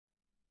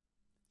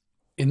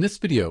In this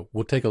video,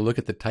 we'll take a look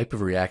at the type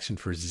of reaction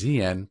for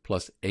Zn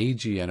plus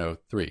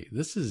AgNO3.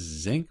 This is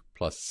zinc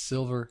plus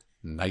silver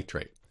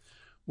nitrate.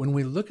 When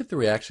we look at the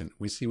reaction,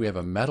 we see we have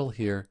a metal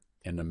here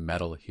and a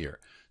metal here.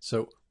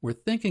 So we're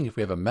thinking if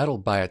we have a metal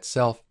by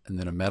itself and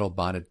then a metal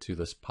bonded to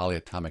this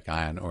polyatomic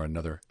ion or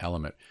another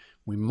element,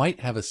 we might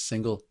have a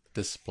single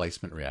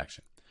displacement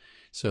reaction.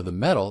 So the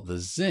metal, the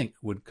zinc,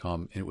 would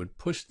come and it would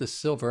push the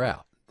silver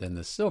out. Then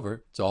the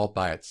silver, it's all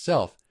by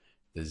itself.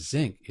 The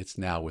zinc, it's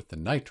now with the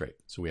nitrate.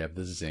 So we have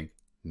the zinc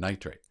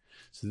nitrate.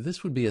 So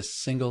this would be a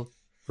single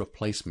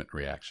replacement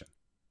reaction.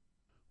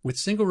 With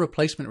single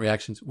replacement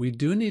reactions, we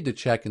do need to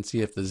check and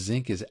see if the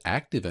zinc is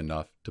active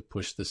enough to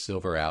push the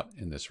silver out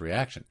in this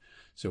reaction.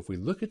 So if we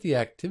look at the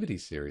activity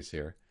series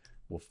here,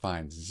 we'll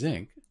find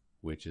zinc,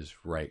 which is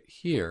right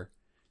here,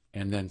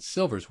 and then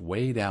silver's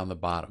way down the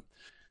bottom.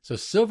 So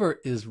silver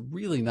is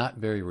really not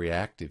very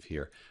reactive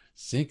here.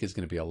 Zinc is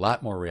going to be a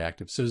lot more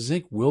reactive. So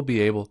zinc will be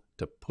able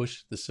to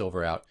push the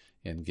silver out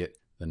and get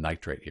the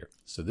nitrate here.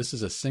 So this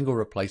is a single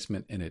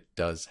replacement and it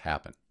does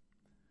happen.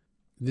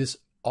 This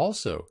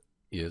also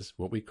is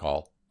what we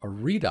call a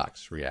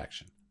redox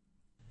reaction.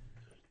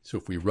 So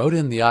if we wrote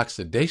in the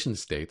oxidation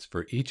states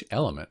for each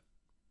element,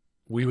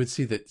 we would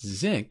see that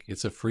zinc,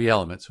 it's a free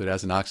element, so it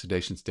has an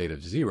oxidation state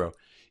of 0.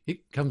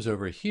 It comes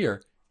over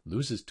here,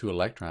 loses 2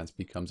 electrons,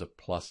 becomes a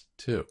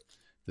 +2.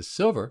 The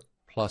silver,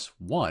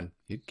 +1,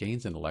 it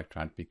gains an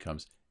electron,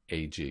 becomes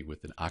Ag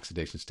with an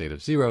oxidation state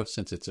of 0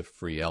 since it's a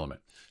free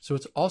element. So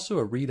it's also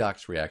a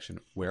redox reaction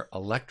where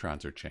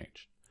electrons are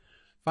changed.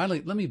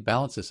 Finally, let me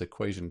balance this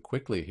equation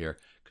quickly here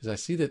because I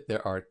see that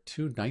there are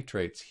 2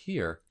 nitrates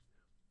here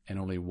and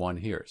only 1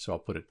 here. So I'll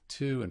put a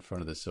 2 in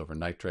front of the silver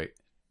nitrate,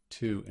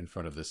 2 in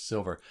front of the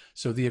silver.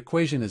 So the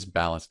equation is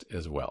balanced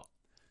as well.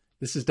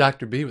 This is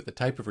Dr. B with the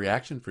type of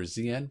reaction for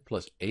Zn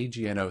plus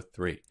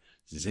AgNO3,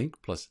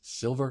 zinc plus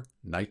silver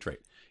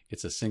nitrate.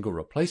 It's a single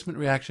replacement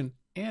reaction,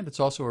 and it's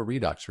also a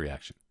redox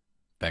reaction.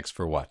 Thanks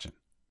for watching.